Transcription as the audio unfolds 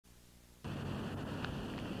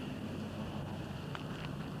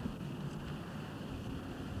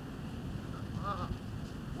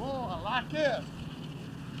like this.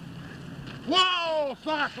 Whoa,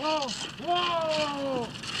 Cyclone! Whoa!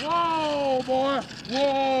 Whoa, boy!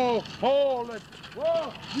 Whoa! Hold it!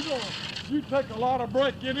 Whoa! You take a lot of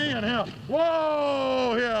breaking in here.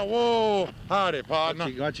 Whoa! Yeah, whoa! Howdy, partner.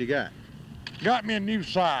 What you got? Got me a new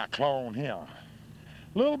Cyclone here. A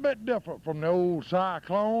little bit different from the old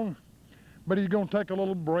Cyclone, but he's gonna take a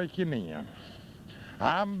little breaking in.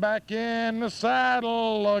 I'm back in the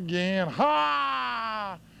saddle again.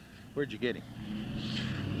 Ha! Where'd you get him?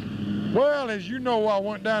 Well, as you know, I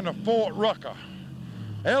went down to Fort Rucker,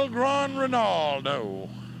 El Gran Ronaldo.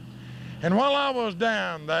 And while I was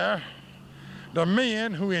down there, the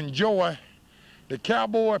men who enjoy the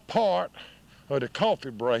cowboy part of the coffee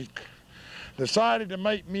break decided to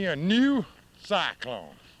make me a new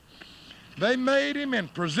Cyclone. They made him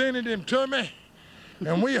and presented him to me,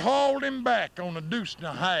 and we hauled him back on a deuce and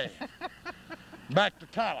a half, back to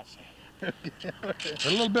Tallahassee. A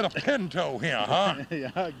little bit of pinto here, huh?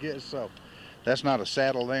 Yeah, I guess so. That's not a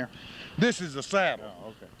saddle there? This is the saddle. Oh,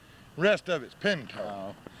 okay. Rest of it's pinto.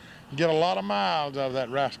 Oh. Get a lot of miles out of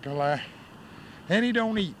that rascal there. And he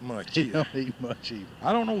don't eat much He either. don't eat much either.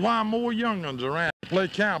 I don't know why more young'uns around play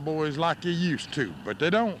cowboys like they used to, but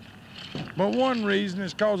they don't. But one reason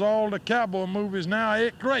is because all the cowboy movies now are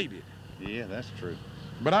X-rated. Yeah, that's true.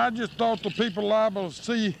 But I just thought the people liable to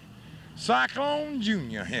see Cyclone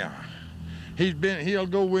Jr. here. He'll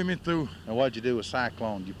go with me through. Now, what'd you do with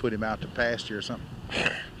Cyclone? You put him out to pasture or something?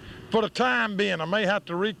 For the time being, I may have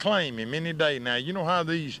to reclaim him any day now. You know how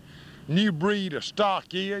these new breed of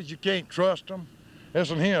stock is? You can't trust them.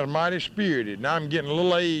 This one here is mighty spirited. Now I'm getting a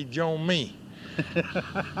little age on me.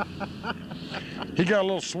 He got a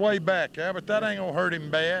little sway back there, but that ain't gonna hurt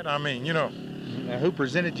him bad. I mean, you know. Now, who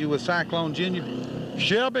presented you with Cyclone Jr.?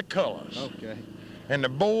 Shelby Colors. Okay. And the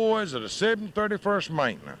boys of the 731st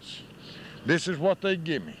Maintenance. This is what they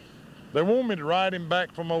give me. They want me to ride him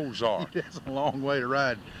back from Ozark. That's a long way to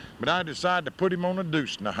ride. But I decided to put him on a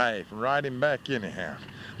deuce and a half and ride him back anyhow.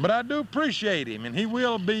 But I do appreciate him, and he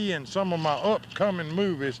will be in some of my upcoming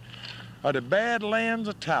movies of the Badlands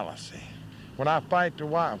of Tallahassee. When I fight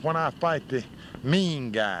the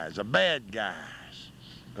mean guys, the bad guys.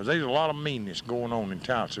 Because there's a lot of meanness going on in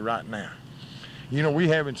Tallahassee right now. You know, we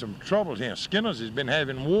having some troubles here. Skinner's has been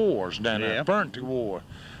having wars down there, Brantley War.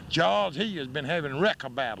 Jaws, he has been having wrecker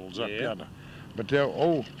battles up there. But the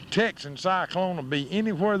old Texan Cyclone will be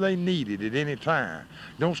anywhere they need it at any time.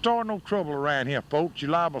 Don't start no trouble around here, folks.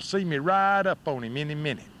 You're liable to see me ride up on him any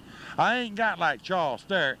minute. I ain't got like Charles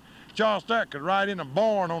Sterritt. Charles Sterritt could ride in a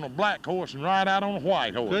barn on a black horse and ride out on a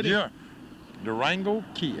white horse. Could he? Yeah. Durango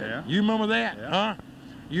Kid. Yeah. You remember that, Yeah. huh?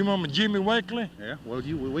 You remember Jimmy Wakely? Yeah, well,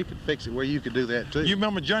 we could fix it where you could do that, too. You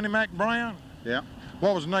remember Johnny Mac Brown? Yeah.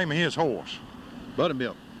 What was the name of his horse?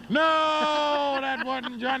 Buttermilk. No, that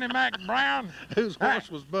wasn't Johnny Mac Brown. Whose horse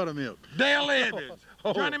was Buttermilk? Dale Evans.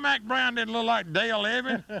 Oh. Johnny Mac Brown didn't look like Dale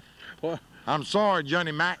Evans. What? I'm sorry,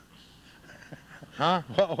 Johnny Mac. Huh?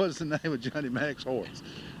 What was the name of Johnny Mac's horse?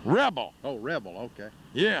 Rebel. Oh, Rebel, okay.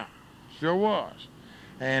 Yeah, sure was.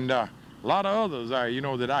 And a lot of others there, you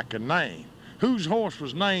know, that I could name. Whose horse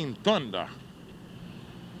was named Thunder?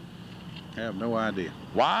 I have no idea.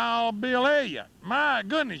 Wild Bill Elliott. My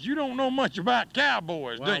goodness, you don't know much about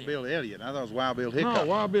cowboys, do you? Wild Bill Elliott. I thought it was Wild Bill Hickok. No,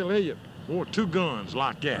 Wild Bill Elliott wore two guns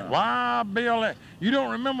like that. Wild Bill Elliott. You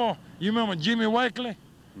don't remember, you remember Jimmy Wakely?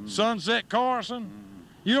 Sunset Carson?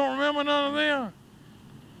 You don't remember none of them?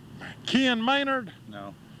 Ken Maynard?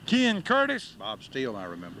 No. Ken Curtis? Bob Steele, I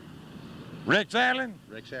remember. Rex Allen?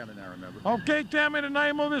 Rex Allen, I remember. Okay, tell me the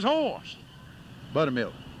name of his horse.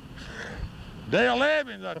 Buttermilk. Dale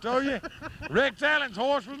Evans, I told you. Rex Allen's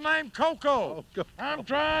horse was named Coco. Oh, I'm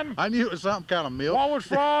trying. I knew it was some kind of milk. What was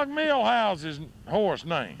Frog Millhouse's horse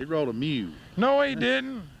name? He rode a mule. No, he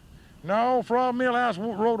didn't. No, Frog Millhouse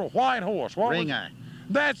rode a white horse. What Ring was... eye.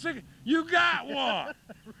 That's it. You got one.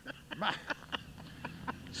 I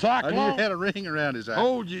Cyclone. knew he had a ring around his eye.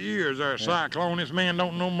 Hold your ears there, Cyclone. This man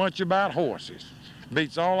don't know much about horses.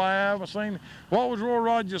 Beats all I ever seen. What was Roy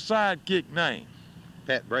Rogers' sidekick name?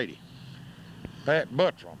 Pat Brady. Pat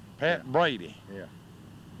Buttram. Pat Brady. Yeah.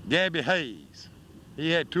 Gabby Hayes. He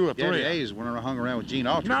had two or three. Gabby Hayes when I hung around with Gene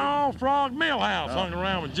Autry. No, Frog Millhouse hung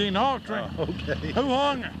around with Gene Autry. Oh, okay.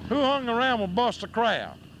 Who hung around with Buster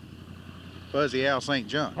Crabbe? Fuzzy Al St.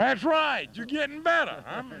 John. That's right. You're getting better.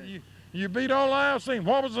 You beat all I've seen.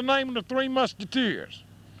 What was the name of the Three Musketeers?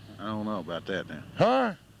 I don't know about that now.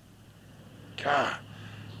 Huh? God.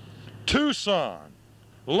 Tucson,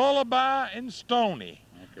 Lullaby, and Stony.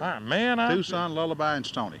 Okay. Man, Tucson, Lullaby, and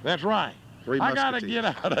Stony. That's right. Three I got to Musketeers.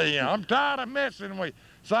 get out of here. I'm tired of messing with you.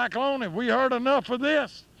 Cyclone, have we heard enough of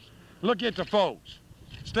this? Look at the folks.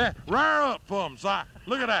 Rear up for him, Si.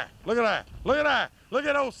 Look at that. Look at that. Look at that. Look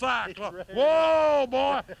at old Cyclone. Whoa,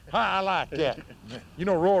 boy. I like that. You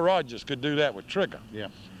know, Roy Rogers could do that with Trigger. Yeah.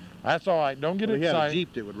 That's all right. Don't get Well, he had a excited.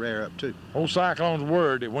 Jeep that would rear up, too. Old Cyclone's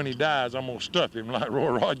word that when he dies, I'm going to stuff him like Roy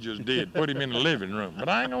Rogers did, put him in the living room. But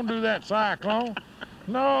I ain't going to do that, Cyclone.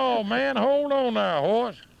 No, man, hold on now,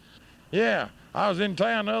 horse. Yeah, I was in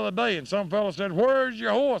town the other day, and some fella said, "Where's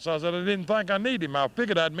your horse?" I said, "I didn't think I needed him. I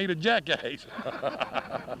figured I'd meet a jackass."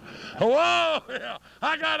 Whoa, yeah,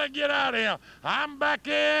 I got to get out of here. I'm back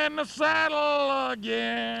in the saddle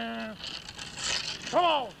again. Come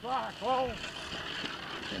on, Cyclone.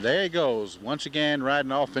 And there he goes, once again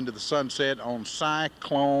riding off into the sunset on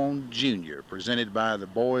Cyclone Jr., presented by the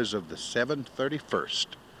boys of the 731st.